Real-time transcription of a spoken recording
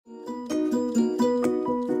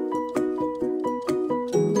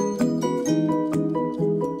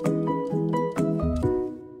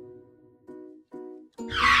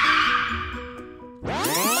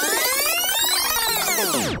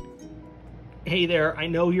Hey there, I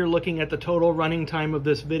know you're looking at the total running time of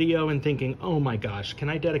this video and thinking, oh my gosh, can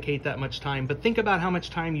I dedicate that much time? But think about how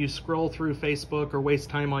much time you scroll through Facebook or waste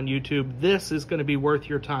time on YouTube. This is gonna be worth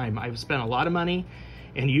your time. I've spent a lot of money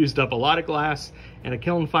and used up a lot of glass and a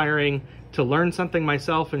kiln firing to learn something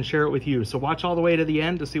myself and share it with you. So watch all the way to the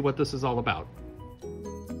end to see what this is all about.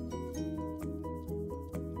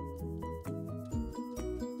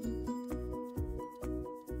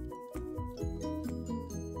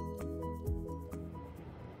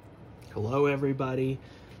 Hello everybody.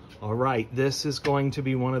 All right, this is going to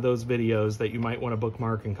be one of those videos that you might want to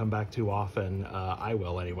bookmark and come back to often. I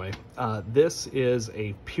will anyway. This is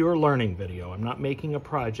a pure learning video. I'm not making a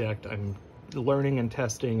project. I'm learning and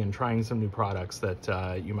testing and trying some new products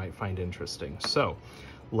that you might find interesting. So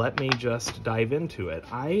let me just dive into it.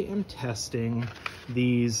 I am testing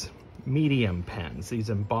these medium pens, these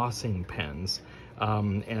embossing pens.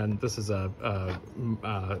 And this is a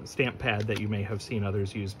stamp pad that you may have seen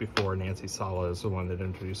others use before. Nancy Sala is the one that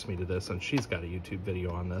introduced me to this, and she's got a YouTube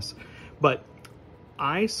video on this. But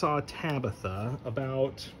I saw Tabitha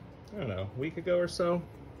about, I don't know, a week ago or so,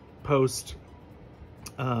 post,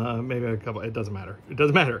 maybe a couple, it doesn't matter. It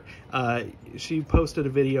doesn't matter. She posted a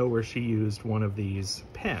video where she used one of these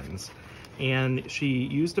pens. And she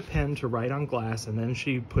used a pen to write on glass, and then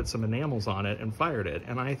she put some enamels on it and fired it.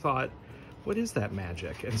 And I thought, what is that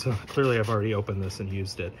magic? And so clearly I've already opened this and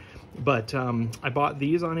used it. But I bought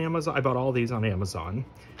these on Amazon. I bought all these on Amazon,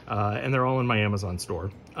 and they're all in my Amazon store.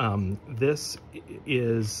 This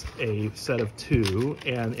is a set of two,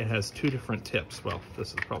 and it has two different tips. Well, this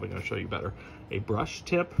is probably going to show you better. A brush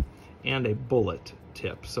tip and a bullet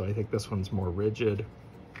tip. So I think this one's more rigid.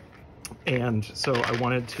 And so I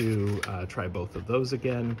wanted to try both of those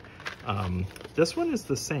again. This one is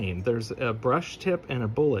the same. There's a brush tip and a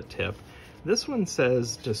bullet tip. This one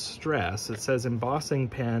says Distress. It says embossing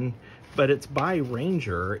pen, but it's by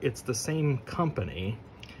Ranger. It's the same company.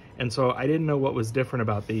 And so I didn't know what was different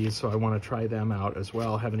about these, so I want to try them out as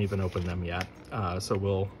well. Haven't even opened them yet. So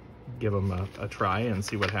we'll give them a try and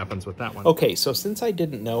see what happens with that one. Okay, so since I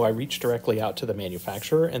didn't know, I reached directly out to the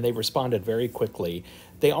manufacturer and they responded very quickly.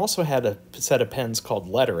 They also had a set of pens called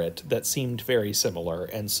Letter It that seemed very similar.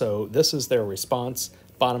 And so this is their response.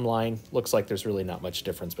 Bottom line, looks like there's really not much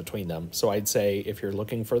difference between them. So I'd say if you're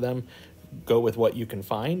looking for them, go with what you can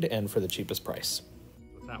find and for the cheapest price.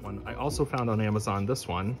 That one, I also found on Amazon this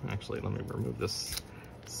one. Actually, let me remove this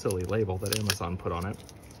silly label that Amazon put on it.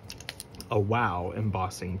 A Wow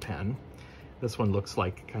embossing pen. This one looks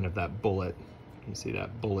like kind of that bullet. You see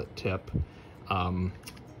that bullet tip.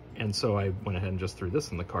 And so I went ahead and just threw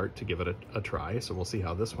this in the cart to give it a try. So we'll see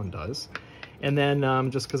how this one does. And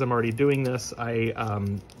then just because I'm already doing this, you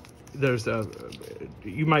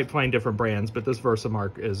might find different brands, but this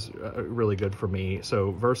Versamark is really good for me.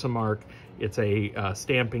 So Versamark, it's a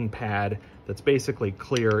stamping pad that's basically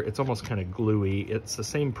clear. It's almost kind of gluey. It's the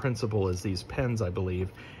same principle as these pens, I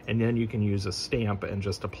believe. And then you can use a stamp and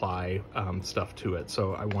just apply stuff to it.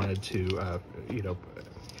 So I wanted to,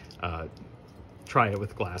 try it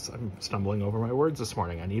with glass. I'm stumbling over my words this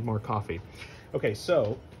morning. I need more coffee. Okay,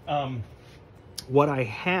 so what I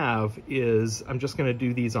have is I'm just going to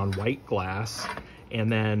do these on white glass,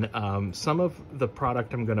 and then some of the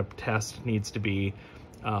product I'm going to test needs to be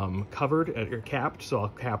covered or capped, so I'll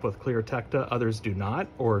cap with clear Tecta. Others do not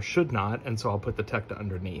or should not, and so I'll put the Tecta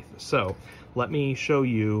underneath. So let me show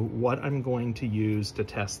you what I'm going to use to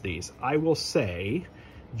test these. I will say,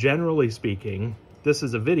 generally speaking, this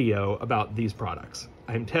is a video about these products.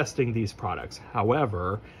 I'm testing these products.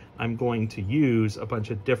 However, I'm going to use a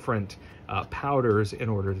bunch of different powders in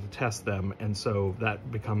order to test them, and so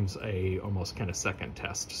that becomes a almost kind of second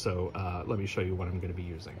test. So let me show you what I'm going to be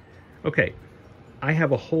using. Okay, I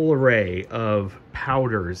have a whole array of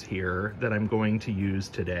powders here that I'm going to use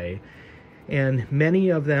today, and many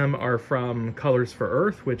of them are from Colors for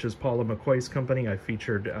Earth, which is Paula McCoy's company. I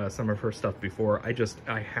featured some of her stuff before.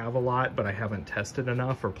 I have a lot, but I haven't tested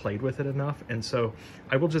enough or played with it enough, and so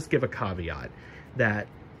I will just give a caveat that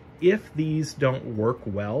if these don't work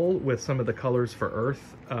well with some of the Colors for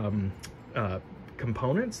Earth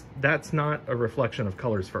components, that's not a reflection of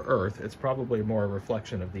Colors for Earth. It's probably more a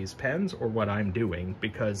reflection of these pens or what I'm doing,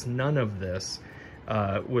 because none of this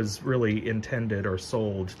was really intended or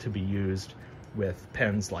sold to be used with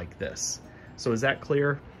pens like this. So is that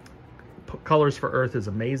clear? Colors for Earth is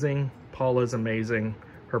amazing. Paula's amazing.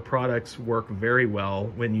 Her products work very well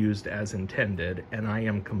when used as intended, and I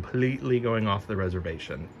am completely going off the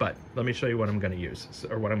reservation. But let me show you what I'm going to use,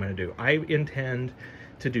 or what I'm going to do. I intend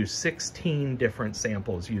to do 16 different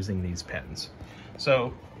samples using these pens.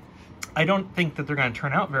 So I don't think that they're going to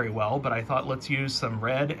turn out very well, but I thought let's use some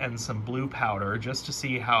red and some blue powder just to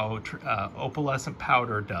see how opalescent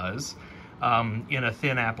powder does in a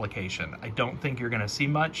thin application. I don't think you're going to see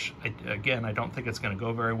much. Again, I don't think it's going to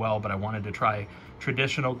go very well, but I wanted to try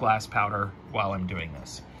traditional glass powder while I'm doing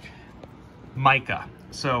this. Mica.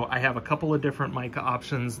 So I have a couple of different mica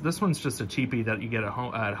options. This one's just a cheapie that you get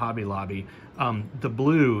at Hobby Lobby. The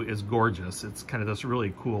blue is gorgeous. It's kind of this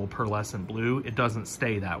really cool pearlescent blue. It doesn't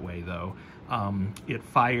stay that way though. It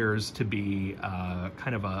fires to be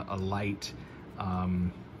kind of a light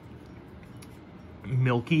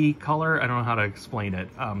milky color. I don't know how to explain it.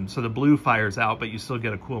 So the blue fires out, but you still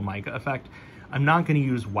get a cool mica effect. I'm not going to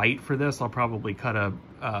use white for this. I'll probably cut a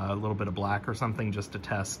little bit of black or something just to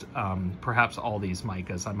test. Perhaps all these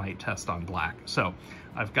micas I might test on black. So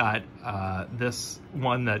I've got this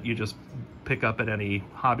one that you just pick up at any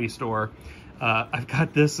hobby store. I've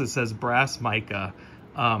got this that says brass mica.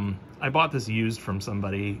 I bought this used from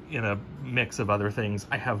somebody in a mix of other things.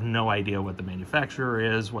 I have no idea what the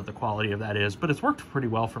manufacturer is, what the quality of that is, but it's worked pretty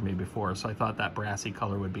well for me before, so I thought that brassy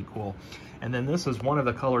color would be cool. And then this is one of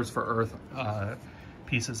the Colors for Earth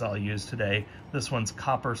pieces I'll use today. This one's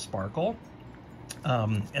Copper Sparkle.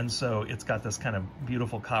 And so it's got this kind of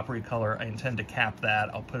beautiful coppery color. I intend to cap that.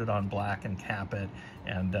 I'll put it on black and cap it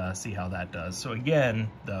and see how that does. So again,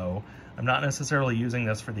 though, I'm not necessarily using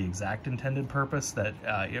this for the exact intended purpose that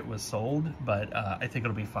it was sold, but I think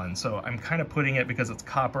it'll be fun. So I'm kind of putting it, because it's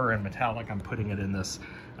copper and metallic, I'm putting it in this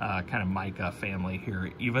kind of mica family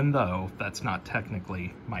here, even though that's not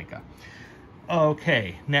technically mica.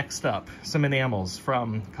 Okay, next up, some enamels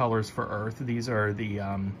from Colors for Earth. These are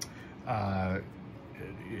the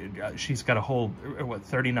she's got a whole, what,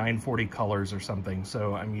 39, 40 colors or something.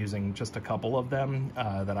 So I'm using just a couple of them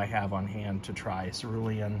that I have on hand to try.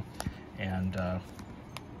 Cerulean and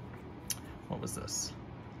what was this?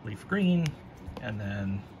 Leaf green, and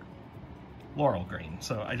then laurel green.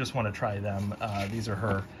 So I just want to try them. These are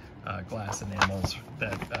her glass enamels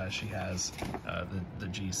that she has, the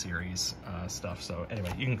G series stuff. So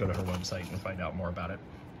anyway, you can go to her website and find out more about it.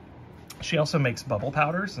 She also makes bubble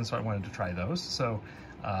powders, and so I wanted to try those. So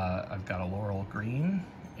I've got a laurel green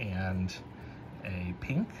and a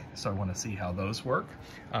pink, so I want to see how those work.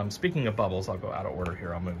 Speaking of bubbles, I'll go out of order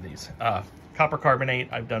here. I'll move these. Copper carbonate,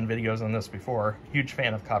 I've done videos on this before. Huge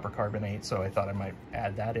fan of copper carbonate, so I thought I might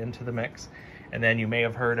add that into the mix. And then you may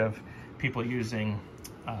have heard of people using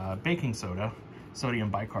baking soda,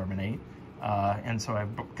 sodium bicarbonate. And so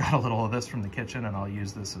I've got a little of this from the kitchen, and I'll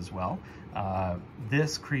use this as well.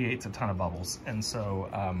 This creates a ton of bubbles, and so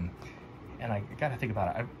and I gotta think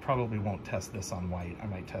about it. I probably won't test this on white. I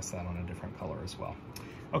might test that on a different color as well.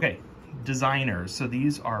 Okay, designers. So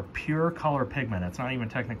these are pure color pigment. It's not even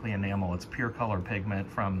technically enamel. It's pure color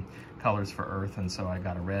pigment from Colors for Earth. And so I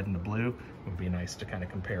got a red and a blue. It would be nice to kind of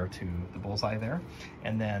compare to the bullseye there.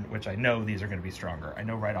 And then, which I know these are gonna be stronger. I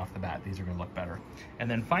know right off the bat, these are gonna look better. And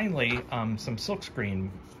then finally, some silkscreen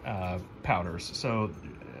powders. So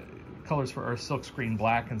Colors for Earth silkscreen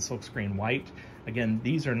black and silkscreen white. Again,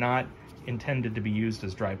 these are not intended to be used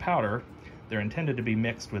as dry powder. They're intended to be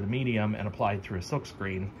mixed with a medium and applied through a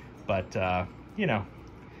silkscreen. But you know,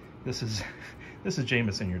 this is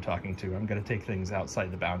Jameson you're talking to. I'm going to take things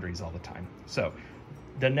outside the boundaries all the time. So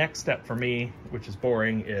the next step for me, which is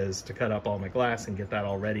boring, is to cut up all my glass and get that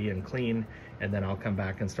all ready and clean, and then I'll come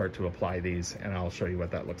back and start to apply these, and I'll show you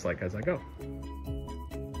what that looks like as I go.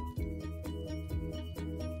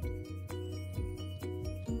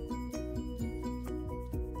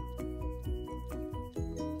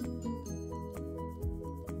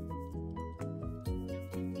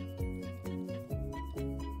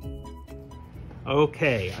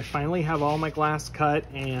 Okay, I finally have all my glass cut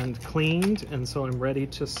and cleaned, and so I'm ready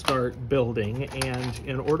to start building. And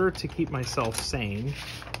in order to keep myself sane,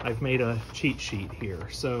 I've made a cheat sheet here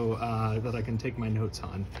so that I can take my notes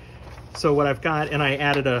on. So what I've got, and I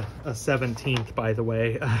added a 17th, by the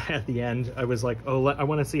way, at the end. I was like, oh, I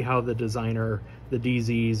want to see how the designer, the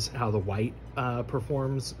DZs, how the white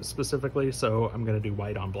performs specifically. So I'm going to do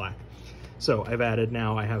white on black. So I've added,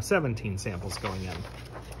 now I have 17 samples going in.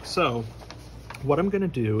 So what I'm going to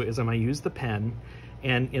do is I'm going to use the pen,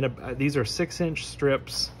 and these are 6-inch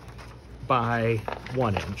strips by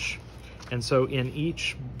 1 inch. And so in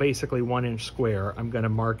each basically 1-inch square, I'm going to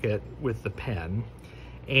mark it with the pen.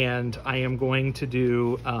 And I am going to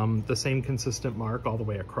do the same consistent mark all the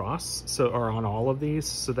way across, or on all of these,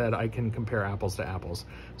 so that I can compare apples to apples.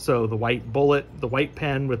 So the white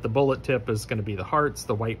pen with the bullet tip is going to be the hearts,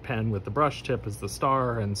 the white pen with the brush tip is the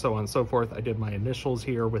star, and so on and so forth. I did my initials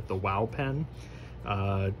here with the WOW pen.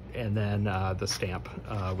 and then the stamp,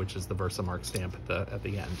 which is the Versamark stamp at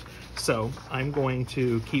the end. So I'm going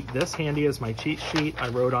to keep this handy as my cheat sheet. I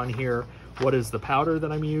wrote on here, what is the powder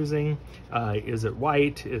that I'm using? Is it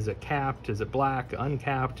white? Is it capped? Is it black?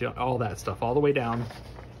 Uncapped? All that stuff, all the way down.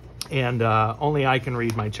 And only I can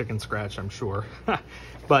read my chicken scratch, I'm sure.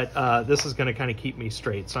 But this is gonna kind of keep me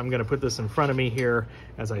straight. So I'm gonna put this in front of me here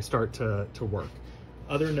as I start to work.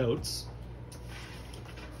 Other notes,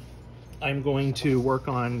 I'm going to work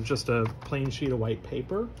on just a plain sheet of white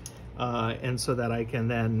paper, and so that I can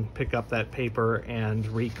then pick up that paper and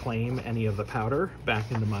reclaim any of the powder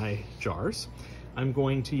back into my jars. I'm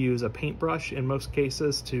going to use a paintbrush in most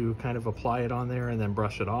cases to kind of apply it on there and then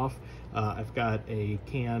brush it off. I've got a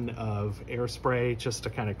can of air spray just to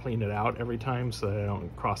kind of clean it out every time so that I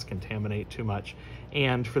don't cross-contaminate too much.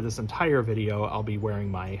 And for this entire video, I'll be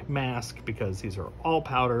wearing my mask because these are all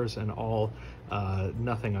powders and all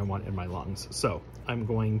nothing I want in my lungs. So I'm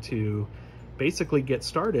going to basically get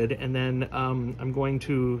started, and then I'm going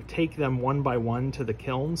to take them one by one to the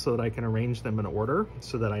kiln so that I can arrange them in order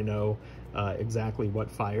so that I know exactly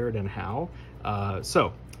what fired and how.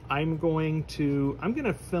 So I'm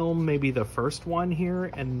gonna film maybe the first one here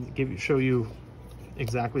and show you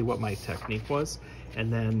exactly what my technique was,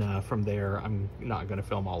 and then from there I'm not gonna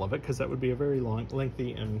film all of it because that would be a very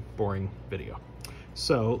lengthy and boring video.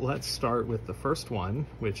 So let's start with the first one,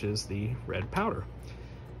 which is the red powder.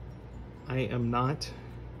 I am not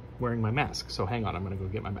wearing my mask, so hang on, I'm gonna go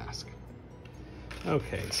get my mask.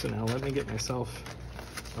 Okay, so now let me get myself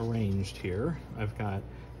arranged here. I've got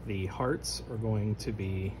the hearts are going to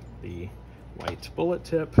be the white bullet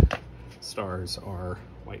tip, stars are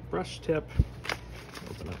white brush tip.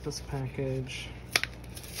 Open up this package.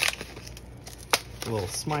 A little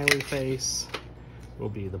smiley face will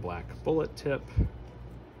be the black bullet tip.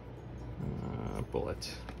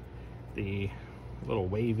 Bullet. The little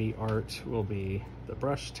wavy art will be the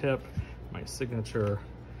brush tip. My signature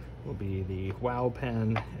will be the Wow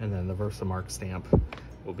pen, and then the Versamark stamp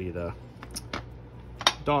will be the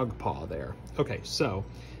dog paw there. Okay, so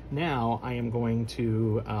now I am going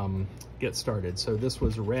to get started. So this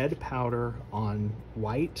was red powder on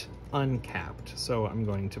white uncapped. So I'm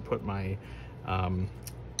going to put my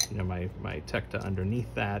my Tecta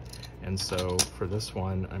underneath that. And so for this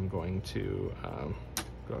one, I'm going to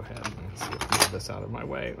go ahead and see if I can move this out of my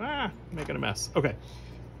way. Making a mess. Okay,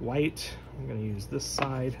 white, I'm gonna use this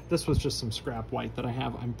side. This was just some scrap white that I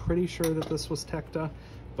have. I'm pretty sure that this was Tecta,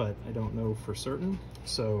 but I don't know for certain.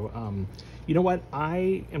 So, you know what?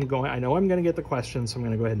 I know I'm gonna get the question, so I'm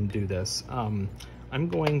gonna go ahead and do this.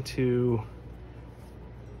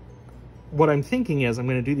 What I'm thinking is I'm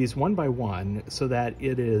gonna do these one by one so that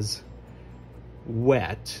it is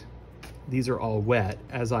wet. These are all wet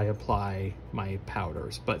as I apply my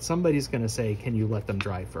powders, but somebody's gonna say, can you let them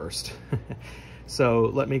dry first? So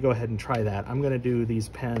let me go ahead and try that. I'm gonna do these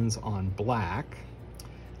pens on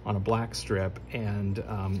a black strip, and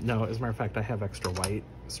no, as a matter of fact, I have extra white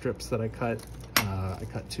strips that I cut. I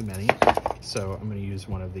cut too many, so I'm gonna use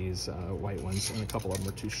one of these white ones, and a couple of them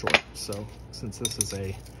are too short. So since this is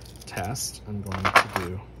a test, I'm going to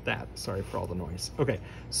do that. Sorry for all the noise. Okay,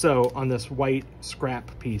 so on this white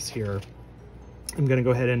scrap piece here, I'm gonna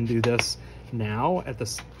go ahead and do this now at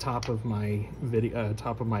the top of my video,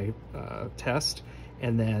 test,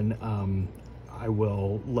 and then I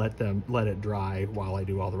will let it dry while I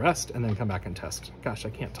do all the rest, and then come back and test. Gosh, I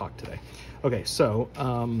can't talk today. Okay, so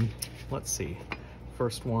let's see.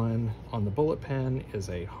 First one on the bullet pen is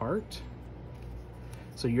a heart.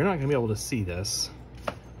 So you're not gonna be able to see this.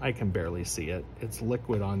 I can barely see it. It's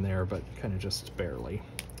liquid on there, but kind of just barely.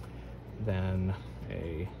 Then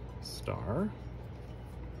a star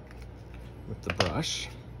with the brush.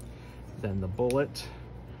 Then the bullet,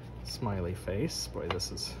 smiley face. Boy,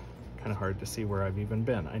 this is kind of hard to see where I've even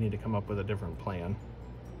been. I need to come up with a different plan.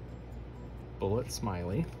 Bullet,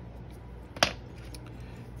 smiley.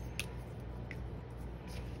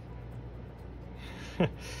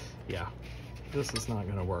 Yeah, this is not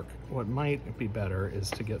gonna work. What might be better is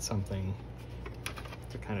to get something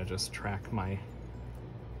to kind of just track my,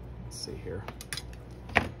 let's see here.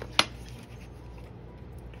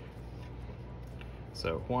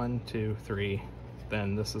 So 1, 2, 3,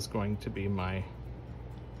 then this is going to be my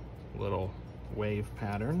little wave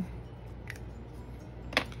pattern.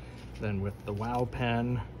 Then with the Wow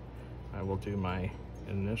pen, I will do my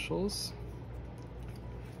initials.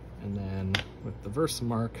 And then with the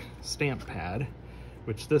Versamark stamp pad,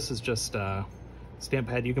 which this is just a stamp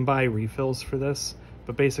pad. You can buy refills for this,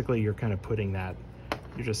 but basically you're kind of putting that,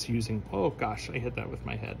 you're just using, oh gosh, I hit that with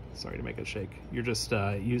my head. Sorry to make it shake. You're just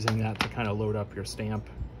using that to kind of load up your stamp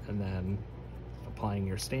and then applying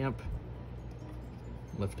your stamp,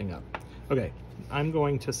 lifting up. Okay, I'm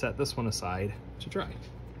going to set this one aside to dry.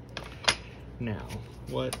 Now,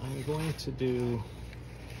 what I'm going to do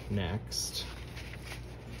next,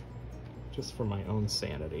 just for my own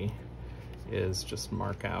sanity, is just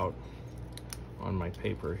mark out on my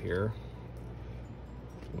paper here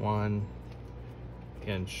 1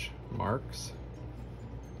 inch marks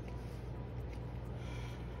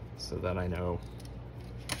so that I know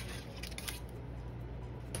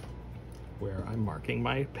where I'm marking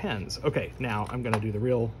my pens. Okay, now I'm gonna do the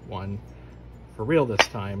real one for real this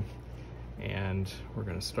time, and we're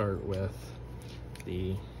gonna start with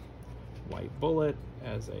the white bullet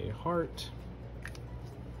as a heart,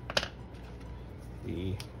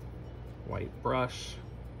 the white brush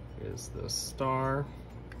is the star,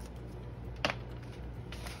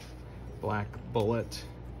 black bullet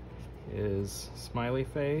is smiley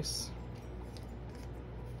face,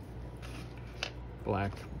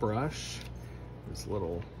 black brush is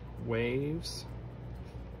little waves,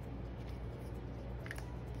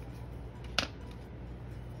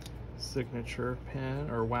 signature pen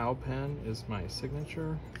or wow pen is my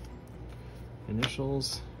signature,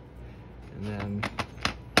 initials, and then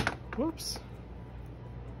whoops,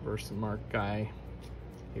 Versamark guy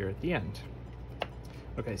here at the end.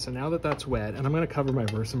 Okay, so now that that's wet, and I'm gonna cover my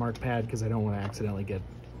Versamark pad because I don't want to accidentally get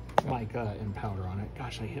mica and powder on it.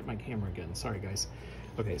 Gosh, I hit my camera again, sorry guys.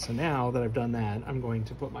 Okay, so now that I've done that, I'm going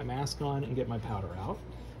to put my mask on and get my powder out.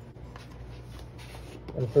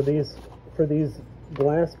 And for these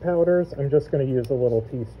glass powders, I'm just gonna use a little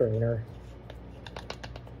tea strainer.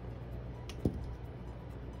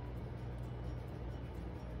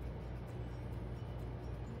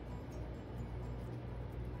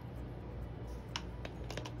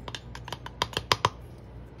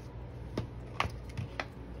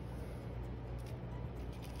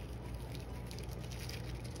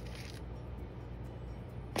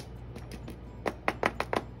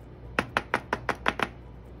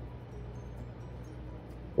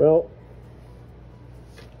 Well,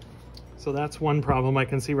 so that's one problem I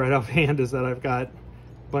can see right offhand, is that I've got a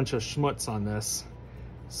bunch of schmutz on this.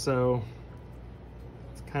 So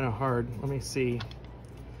it's kind of hard. Let me see.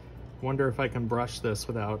 Wonder if I can brush this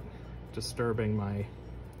without disturbing my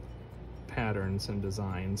patterns and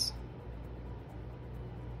designs.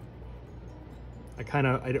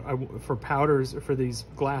 For powders, for these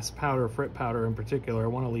glass powder, frit powder in particular, I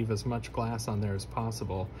want to leave as much glass on there as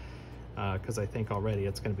possible. Because I think already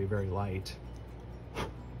it's going to be very light.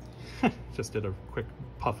 Just did a quick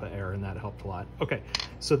puff of air and that helped a lot. Okay,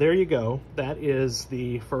 so there you go. That is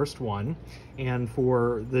the first one. And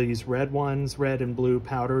for these red ones, red and blue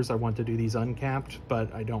powders, I want to do these uncapped,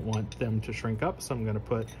 but I don't want them to shrink up. So I'm going to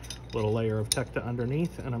put a little layer of Tecta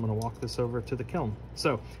underneath, and I'm going to walk this over to the kiln.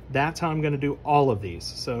 So that's how I'm going to do all of these.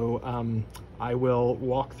 So I will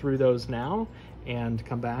walk through those now and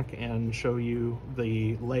come back and show you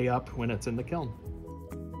the layup when it's in the kiln.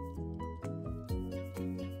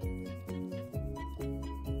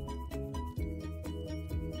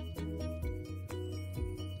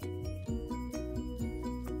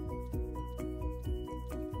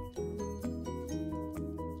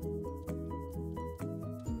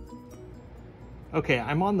 Okay,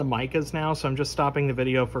 I'm on the micas now, so I'm just stopping the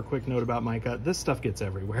video for a quick note about mica. This stuff gets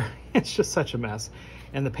everywhere. It's just such a mess.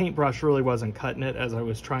 And the paintbrush really wasn't cutting it as I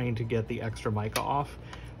was trying to get the extra mica off.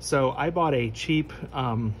 So I bought a cheap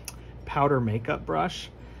powder makeup brush.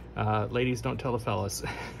 Ladies, don't tell the fellas.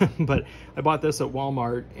 But I bought this at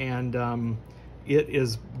Walmart, and it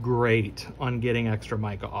is great on getting extra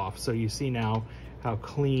mica off. So you see now how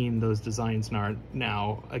clean those designs are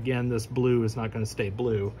now. Again, this blue is not going to stay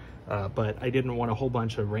blue, but I didn't want a whole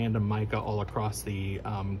bunch of random mica all across the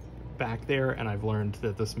back there, and I've learned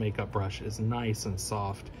that this makeup brush is nice and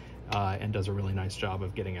soft and does a really nice job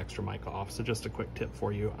of getting extra mica off. So just a quick tip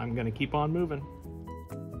for you. I'm going to keep on moving.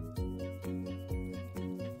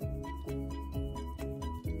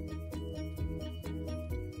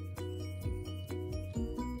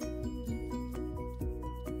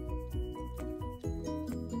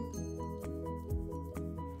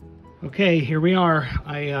 Okay, here we are.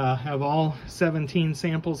 I have all 17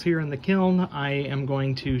 samples here in the kiln. I am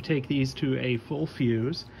going to take these to a full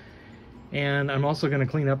fuse, and I'm also going to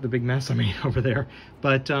clean up the big mess I made over there.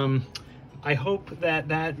 But I hope that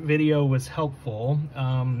that video was helpful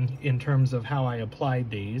in terms of how I applied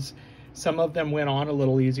these. Some of them went on a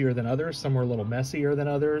little easier than others. Some were a little messier than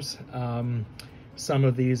others. Some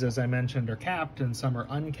of these, as I mentioned, are capped and some are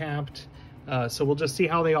uncapped. So we'll just see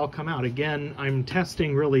how they all come out. Again, I'm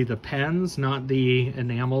testing really the pens, not the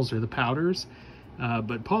enamels or the powders.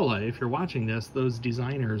 But Paula, if you're watching this, those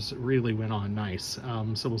designers really went on nice.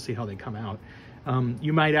 So we'll see how they come out.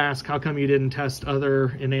 You might ask, how come you didn't test other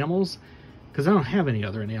enamels? Because I don't have any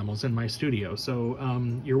other enamels in my studio.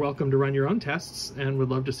 So you're welcome to run your own tests and would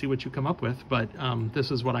love to see what you come up with. But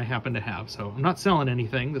this is what I happen to have. So I'm not selling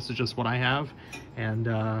anything. This is just what I have. And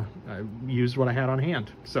I used what I had on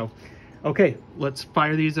hand. So, okay, let's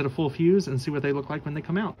fire these at a full fuse and see what they look like when they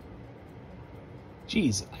come out.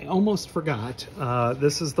 Geez, I almost forgot.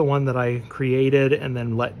 This is the one that I created and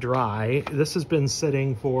then let dry. This has been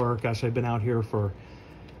sitting for, gosh, I've been out here for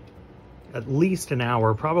at least an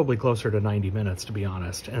hour, probably closer to 90 minutes, to be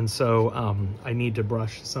honest. And so I need to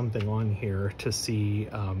brush something on here to see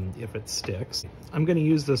if it sticks. I'm gonna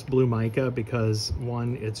use this blue mica because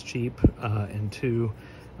one, it's cheap, and two,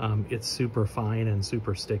 it's super fine and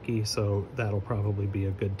super sticky. So that'll probably be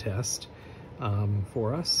a good test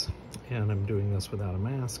for us. And I'm doing this without a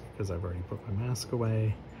mask because I've already put my mask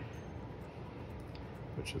away,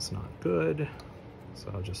 which is not good.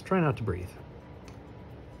 So I'll just try not to breathe.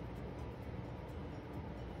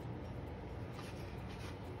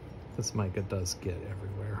 This mica does get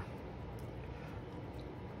everywhere.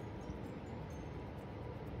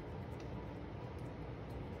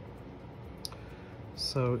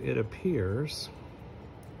 So it appears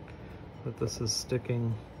that this is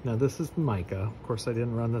sticking. Now this is the mica. Of course, I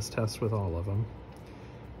didn't run this test with all of them,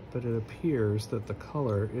 but it appears that the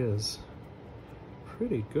color is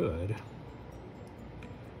pretty good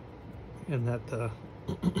and that the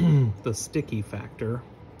the sticky factor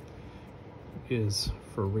is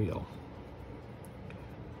for real.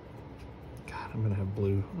 God, I'm gonna have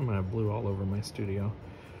blue all over my studio.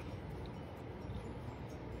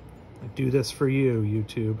 I do this for you,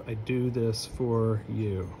 YouTube. I do this for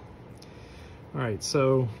you. All right,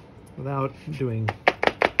 so without doing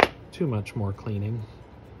too much more cleaning,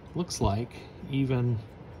 looks like even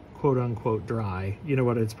quote unquote dry. You know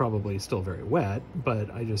what, it's probably still very wet, but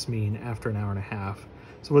I just mean after an hour and a half.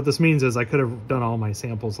 So what this means is I could have done all my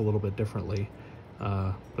samples a little bit differently,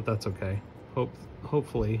 but that's okay.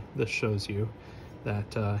 Hopefully this shows you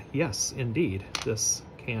that yes, indeed, this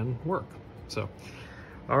can work. So,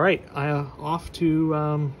 all right, off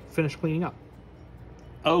to finish cleaning up.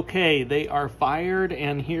 Okay, they are fired,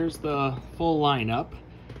 and here's the full lineup.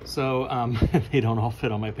 So they don't all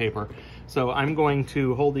fit on my paper. So I'm going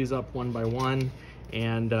to hold these up one by one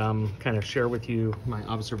and kind of share with you my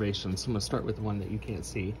observations. So I'm gonna start with the one that you can't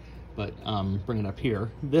see, but bring it up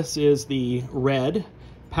here. This is the red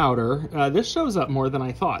powder. This shows up more than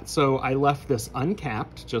I thought. So I left this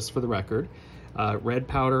uncapped, just for the record. Red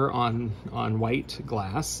powder on white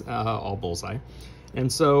glass, all bullseye.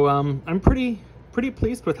 And so I'm pretty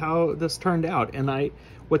pleased with how this turned out. And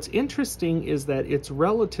what's interesting is that it's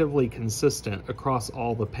relatively consistent across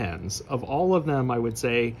all the pens. Of all of them, I would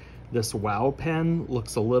say this Wow pen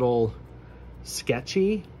looks a little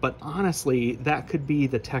sketchy, but honestly, that could be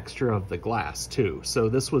the texture of the glass too. So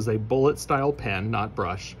this was a bullet style pen, not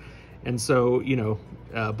brush. And so, you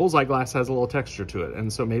know, bullseye glass has a little texture to it.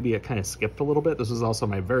 And so maybe it kind of skipped a little bit. This was also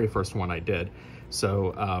my very first one I did.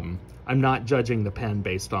 So I'm not judging the pen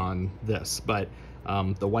based on this, but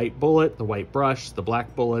the white bullet, the white brush, the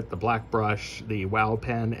black bullet, the black brush, the Wow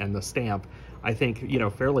pen, and the stamp, I think, you know,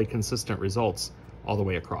 fairly consistent results all the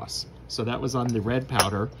way across. So that was on the red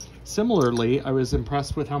powder. Similarly, I was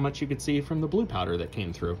impressed with how much you could see from the blue powder that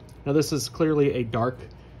came through. Now this is clearly a dark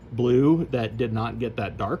blue that did not get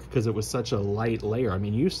that dark because it was such a light layer. I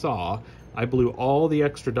mean, you saw I blew all the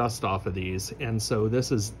extra dust off of these, and so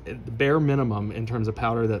this is the bare minimum in terms of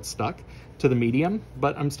powder that stuck to the medium,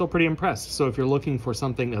 but I'm still pretty impressed. So if you're looking for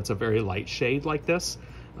something that's a very light shade like this,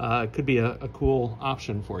 it could be a cool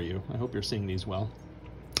option for you. I hope you're seeing these well.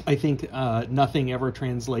 I think nothing ever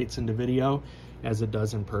translates into video as it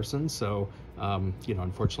does in person, so you know,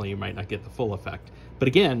 unfortunately you might not get the full effect. But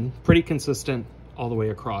again, pretty consistent all the way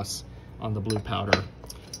across on the blue powder.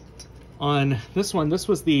 On this one, this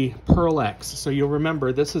was the Pearl X. So you'll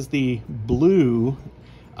remember this is the blue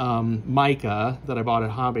mica that I bought at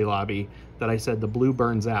Hobby Lobby that I said the blue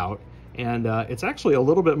burns out. And it's actually a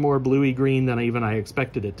little bit more bluey green than I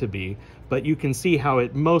expected it to be. But you can see how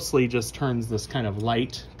it mostly just turns this kind of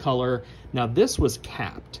light color. Now this was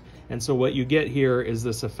capped. And so what you get here is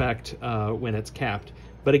this effect when it's capped.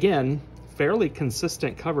 But again, fairly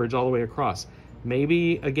consistent coverage all the way across.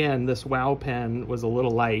 Maybe, again, this Wow pen was a little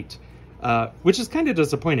light, which is kind of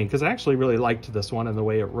disappointing because I actually really liked this one and the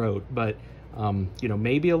way it wrote, but you know,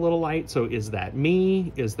 maybe a little light. So is that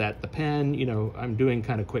me? Is that the pen? You know, I'm doing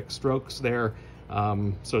kind of quick strokes there.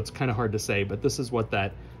 So it's kind of hard to say, but this is what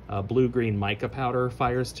that blue-green mica powder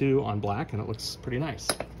fires to on black, and it looks pretty nice.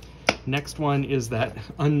 Next one is that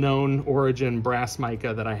unknown origin brass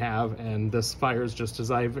mica that I have, and this fires just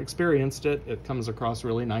as I've experienced it. It comes across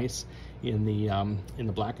really nice in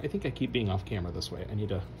the black. I think I keep being off camera this way. I need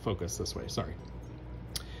to focus this way, sorry.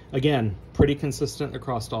 Again, pretty consistent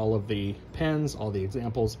across all of the pens, all the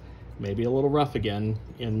examples, maybe a little rough again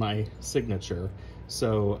in my signature.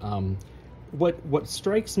 So what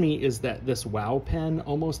strikes me is that this Wow pen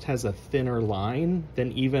almost has a thinner line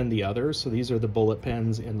than even the others. So these are the bullet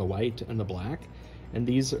pens in the white and the black. And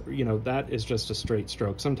these, you know, that is just a straight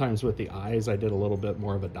stroke. Sometimes with the eyes, I did a little bit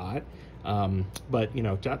more of a dot. But, you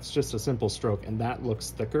know, that's just a simple stroke, and that looks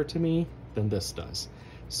thicker to me than this does.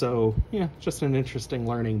 So, yeah, just an interesting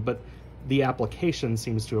learning, but the application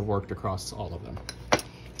seems to have worked across all of them.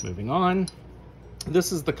 Moving on,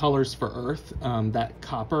 this is the Colors for Earth, that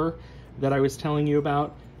copper that I was telling you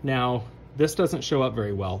about. Now, this doesn't show up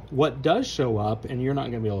very well. What does show up, and you're not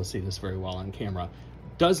gonna be able to see this very well on camera,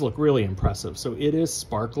 does look really impressive. So it is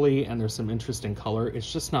sparkly and there's some interesting color.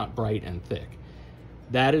 It's just not bright and thick.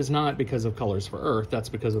 That is not because of Colors for Earth, that's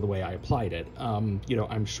because of the way I applied it. You know,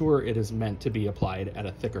 I'm sure it is meant to be applied at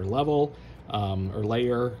a thicker level or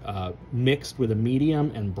layer, mixed with a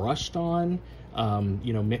medium and brushed on.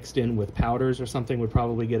 You know, mixed in with powders or something would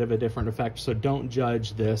probably give a different effect. So don't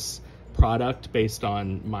judge this product based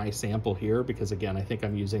on my sample here, because again, I think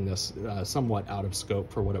I'm using this somewhat out of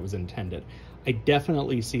scope for what it was intended. I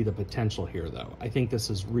definitely see the potential here though. I think this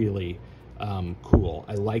is really cool.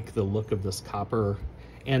 I like the look of this copper.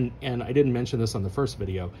 And I didn't mention this on the first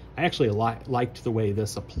video. I actually liked the way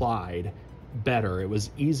this applied better. It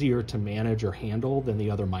was easier to manage or handle than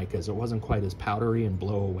the other micas. It wasn't quite as powdery and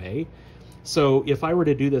blow away. So if I were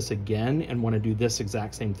to do this again and want to do this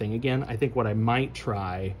exact same thing again, I think what I might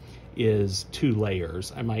try is 2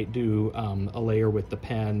 layers. I might do a layer with the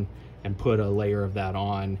pen and put a layer of that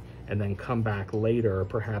on, and then come back later,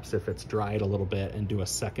 perhaps if it's dried a little bit, and do a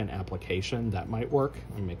second application. That might work.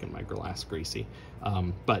 I'm making my glass greasy.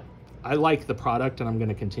 But I like the product and I'm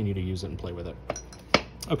gonna continue to use it and play with it.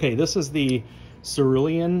 Okay, this is the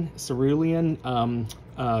Cerulean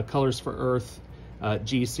Colors for Earth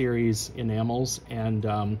G series enamels,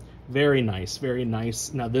 and very nice, very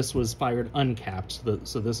nice. Now this was fired uncapped,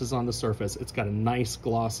 so this is on the surface. It's got a nice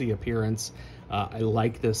glossy appearance. I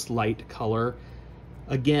like this light color.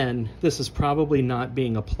 Again, this is probably not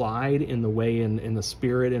being applied in the way, in the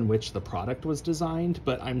spirit in which the product was designed,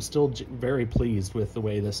 but I'm still very pleased with the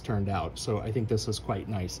way this turned out. So I think this is quite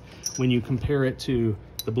nice. When you compare it to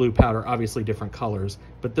the blue powder, obviously different colors,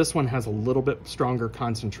 but this one has a little bit stronger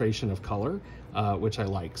concentration of color, which I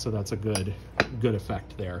like. So that's a good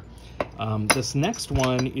effect there. This next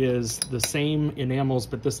one is the same enamels,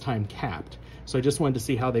 but this time capped. So I just wanted to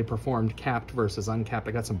see how they performed capped versus uncapped.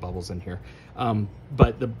 I got some bubbles in here,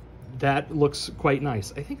 but that looks quite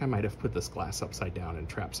nice. I think I might have put this glass upside down and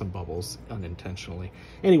trapped some bubbles unintentionally.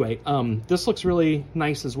 Anyway, this looks really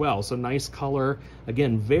nice as well. So nice color,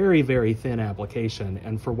 again, very, very thin application.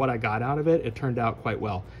 And for what I got out of it, it turned out quite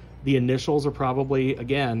well. The initials are probably,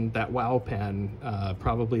 again, that Wow pen,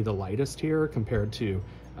 probably the lightest here compared to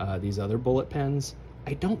these other bullet pens.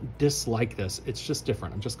 I don't dislike this, it's just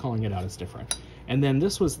different. I'm just calling it out as different. And then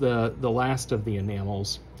this was the last of the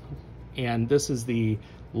enamels, and this is the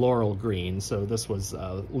Laurel Green. So this was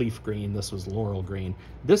leaf green, this was laurel green.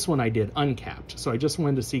 This one I did uncapped. So I just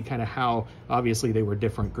wanted to see kind of how, obviously they were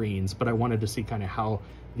different greens, but I wanted to see kind of how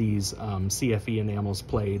these CFE enamels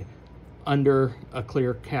played under a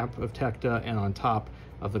clear cap of Tecta and on top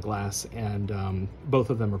of the glass, and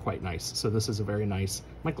both of them are quite nice. So this is a very nice,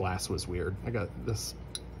 my glass was weird. I got this,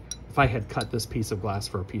 if I had cut this piece of glass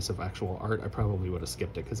for a piece of actual art, I probably would have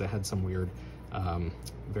skipped it because it had some weird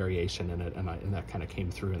variation in it, and that kind of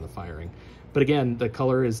came through in the firing. But again, the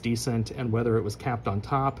color is decent, and whether it was capped on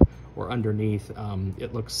top or underneath,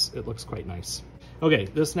 it looks quite nice. Okay,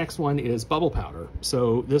 this next one is bubble powder.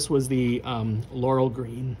 So this was the Laurel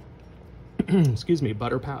Green, excuse me,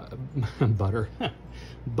 bubble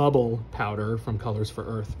powder from Colors for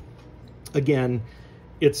Earth. Again,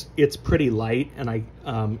 it's pretty light, and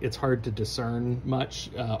it's hard to discern much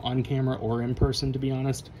on camera or in person, to be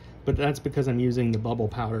honest. But that's because I'm using the bubble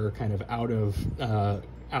powder kind of out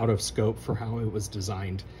of scope for how it was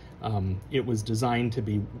designed. It was designed to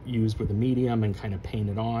be used with a medium and kind of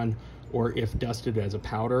painted on, or if dusted as a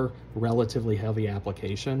powder, relatively heavy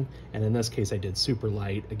application. And in this case, I did super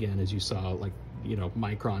light, again, as you saw, like, you know,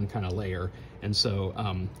 micron kind of layer. And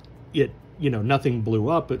so you know, nothing blew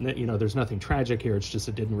up, but, you know, there's nothing tragic here. It's just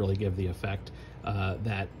it didn't really give the effect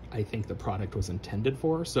that I think the product was intended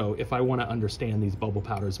for. So if I want to understand these bubble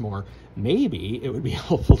powders more, maybe it would be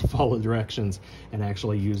helpful to follow directions and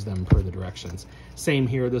actually use them per the directions. Same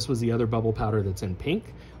here. This was the other bubble powder that's in pink.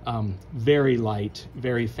 Very light,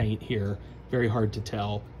 very faint here, very hard to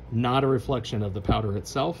tell. Not a reflection of the powder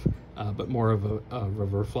itself, but more of a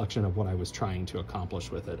reflection of what I was trying to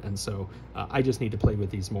accomplish with it. And so I just need to play with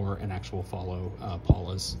these more and actually follow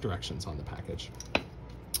Paula's directions on the package.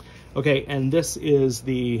 Okay, and this is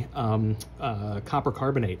the copper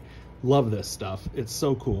carbonate. Love this stuff. It's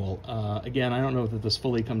so cool. Again, I don't know that this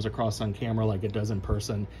fully comes across on camera like it does in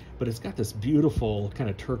person, but it's got this beautiful kind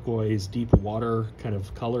of turquoise, deep water kind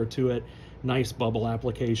of color to it. Nice bubble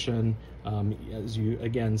application.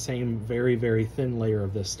 Again, same very, very thin layer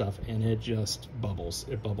of this stuff, and it just bubbles.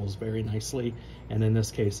 It bubbles very nicely. And in this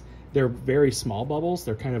case, they're very small bubbles.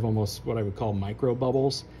 They're kind of almost what I would call micro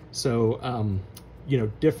bubbles. So, you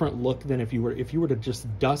know, different look than if you were to just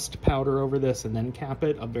dust powder over this and then cap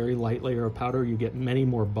it, a very light layer of powder, you get many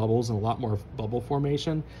more bubbles and a lot more bubble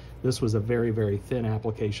formation. This was a very, very thin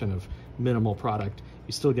application of minimal product.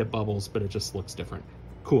 You still get bubbles, but it just looks different.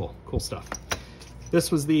 Cool stuff.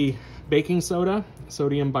 This was the baking soda,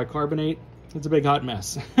 sodium bicarbonate. It's a big hot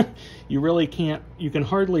mess. You really can't, you can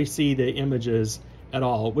hardly see the images at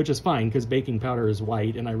all, which is fine because baking powder is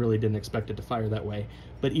white and I really didn't expect it to fire that way.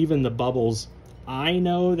 But even the bubbles, I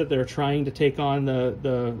know that they're trying to take on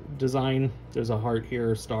the design. There's a heart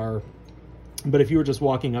here, star. But if you were just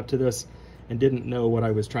walking up to this and didn't know what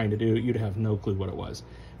I was trying to do, you'd have no clue what it was.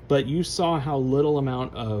 But you saw how little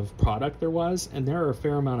amount of product there was, and there are a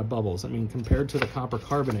fair amount of bubbles. I mean, compared to the copper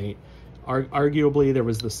carbonate, arguably there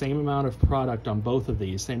was the same amount of product on both of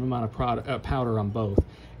these, same amount of powder on both,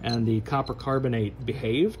 and the copper carbonate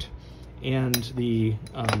behaved, and the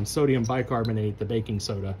sodium bicarbonate, the baking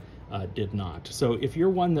soda, did not. So if you're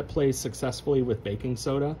one that plays successfully with baking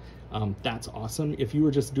soda, that's awesome. If you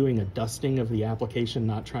were just doing a dusting of the application,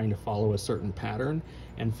 not trying to follow a certain pattern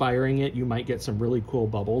and firing it, you might get some really cool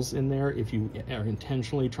bubbles in there if you are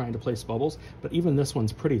intentionally trying to place bubbles. But even this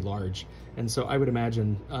one's pretty large, and so I would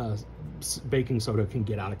imagine baking soda can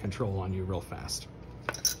get out of control on you real fast.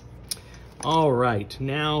 All right,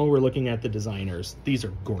 now we're looking at the designers. These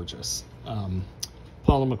are gorgeous.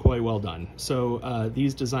 Paula McCoy, well done. So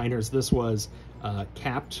these designers, this was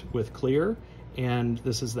capped with clear, and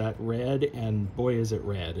this is that red, and boy is it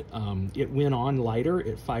red. It went on lighter,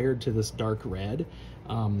 it fired to this dark red.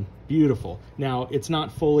 Beautiful. Now it's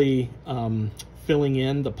not fully filling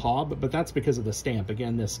in the paw, but that's because of the stamp.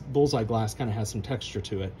 Again, this bullseye glass kind of has some texture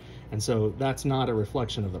to it, and so that's not a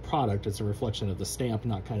reflection of the product, it's a reflection of the stamp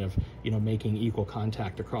not kind of, you know, making equal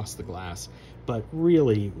contact across the glass. But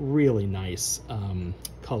really, really nice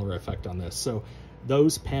color effect on this. So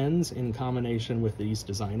those pens in combination with these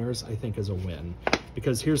designers, I think, is a win,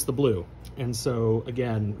 because here's the blue. And so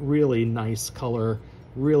again, really nice color,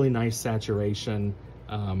 really nice saturation.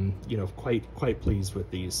 You know, quite pleased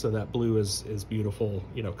with these. So that blue is beautiful,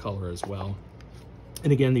 you know, color as well.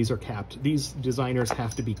 And again, these are capped. These designers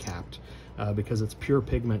have to be capped because it's pure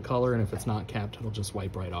pigment color, and if it's not capped, it'll just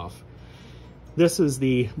wipe right off. This is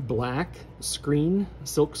the black screen,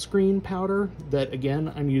 silk screen powder that, again,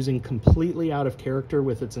 I'm using completely out of character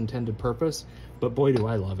with its intended purpose, but boy, do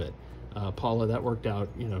I love it. Paula, that worked out,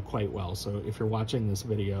 you know, quite well. So if you're watching this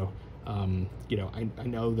video, you know, I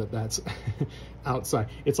know that that's outside.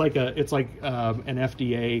 It's like an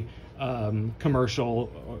FDA commercial,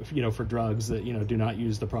 you know, for drugs that, you know, do not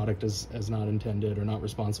use the product as not intended, or not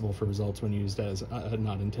responsible for results when used as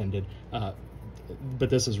not intended. But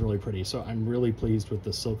this is really pretty. So I'm really pleased with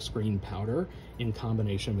the silk screen powder in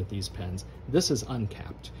combination with these pens. This is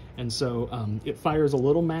uncapped, and so it fires a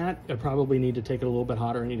little matte. I probably need to take it a little bit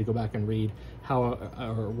hotter. I need to go back and read how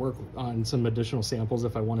or work on some additional samples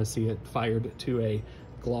if I want to see it fired to a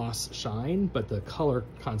gloss shine, but the color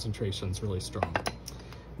concentration is really strong.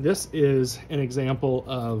 This is an example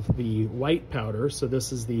of the white powder. So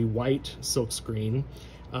this is the white silk screen,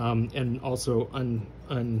 and also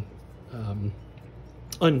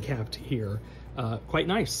uncapped here. Quite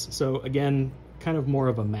nice. So again, kind of more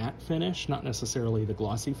of a matte finish, not necessarily the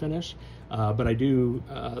glossy finish, but I do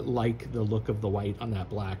like the look of the white on that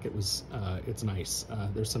black. It's nice.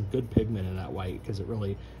 There's some good pigment in that white, because it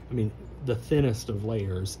really, I mean, the thinnest of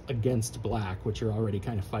layers against black, which you're already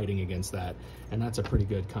kind of fighting against that, and that's a pretty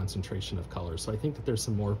good concentration of color. So I think that there's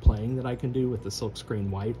some more playing that I can do with the silk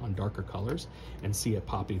screen white on darker colors and see it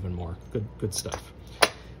pop even more. Good stuff.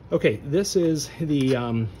 Okay, this is the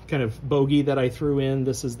kind of bogey that I threw in.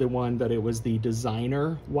 This is the one that it was the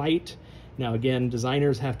designer white. Now again,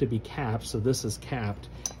 designers have to be capped, so this is capped,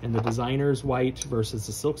 and the designer's white versus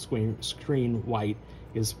the silk screen white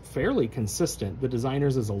is fairly consistent. The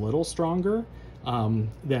designer's is a little stronger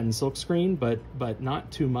than silk screen, but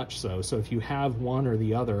not too much so. So if you have one or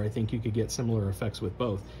the other, I think you could get similar effects with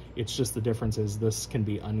both. It's just the difference is this can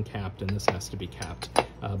be uncapped and this has to be capped.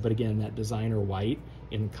 But again, that designer white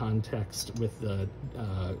in context with the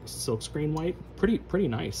silk screen white, pretty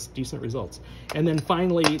nice, decent results. And then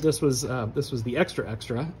finally, this was the extra.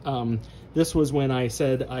 This was when I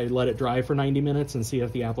said I let it dry for 90 minutes and see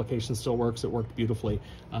if the application still works. It worked beautifully.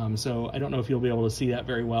 So I don't know if you'll be able to see that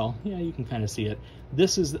very well. Yeah, you can kind of see it.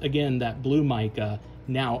 This is, again, that blue mica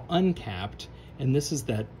now uncapped. And this is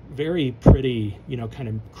that very pretty, you know, kind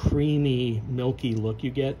of creamy, milky look you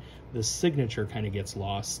get. The signature kind of gets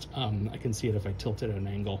lost. I can see it if I tilt it at an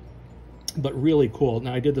angle, but really cool.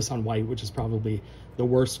 Now I did this on white, which is probably the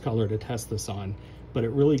worst color to test this on, but it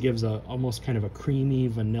really gives a almost kind of a creamy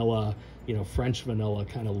vanilla, you know, French vanilla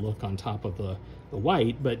kind of look on top of the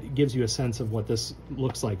white, but it gives you a sense of what this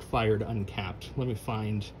looks like fired uncapped. Let me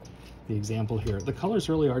find the example here. The colors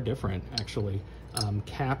really are different, actually.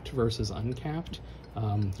 Capped versus uncapped.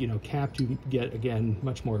 You know, capped you get, again,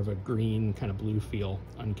 much more of a green kind of blue feel.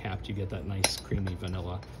 Uncapped you get that nice creamy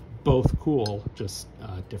vanilla. Both cool, just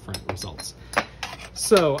different results.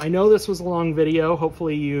 So I know this was a long video.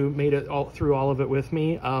 Hopefully you made it through all of it with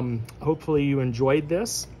me. Hopefully you enjoyed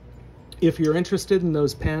this. If you're interested in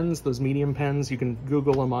those pens, those medium pens, you can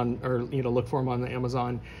Google them on, or you know, look for them on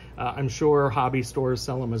Amazon. I'm sure hobby stores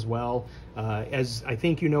sell them as well. As I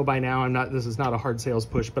think you know by now, this is not a hard sales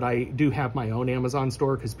push, but I do have my own Amazon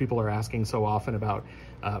store because people are asking so often about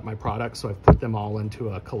my products. So I've put them all into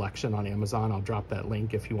a collection on Amazon. I'll drop that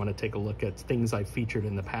link if you want to take a look at things I've featured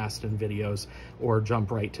in the past in videos or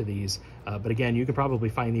jump right to these. But again, you can probably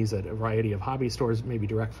find these at a variety of hobby stores, maybe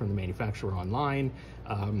direct from the manufacturer online,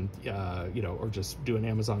 you know, or just do an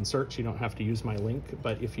Amazon search. You don't have to use my link,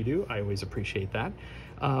 but if you do, I always appreciate that.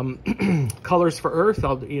 Colors for Earth,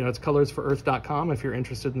 you know, it's colorsforearth.com if you're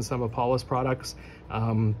interested in some of Paula's products.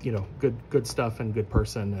 You know, good stuff and good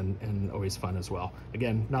person and always fun as well.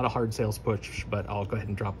 Again, not a hard sales push, but I'll go ahead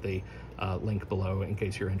and drop the link below in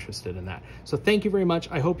case you're interested in that. So thank you very much.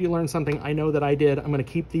 I hope you learned something. I know that I did. I'm going to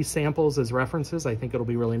keep these samples as references. I think it'll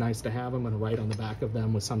be really nice to have. I'm going to write on the back of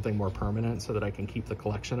them with something more permanent so that I can keep the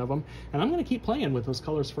collection of them. And I'm going to keep playing with those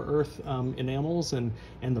Colors for Earth enamels and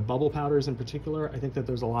the bubble powders in particular. I think that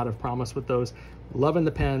there's a lot of promise with those. Loving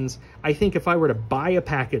the pens. I think if I were to buy a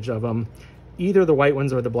package of them, either the white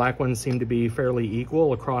ones or the black ones seem to be fairly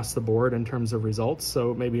equal across the board in terms of results.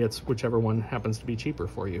 So maybe it's whichever one happens to be cheaper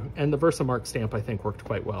for you. And the Versamark stamp, I think, worked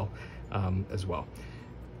quite well as well.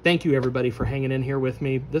 Thank you, everybody, for hanging in here with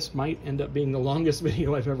me. This might end up being the longest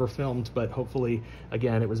video I've ever filmed, but hopefully,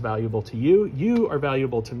 again, it was valuable to you. You are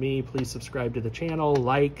valuable to me. Please subscribe to the channel,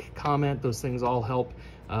 like, comment. Those things all help,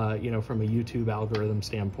 you know, from a YouTube algorithm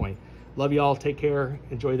standpoint. Love you all. Take care.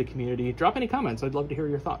 Enjoy the community. Drop any comments. I'd love to hear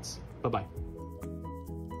your thoughts. Bye-bye.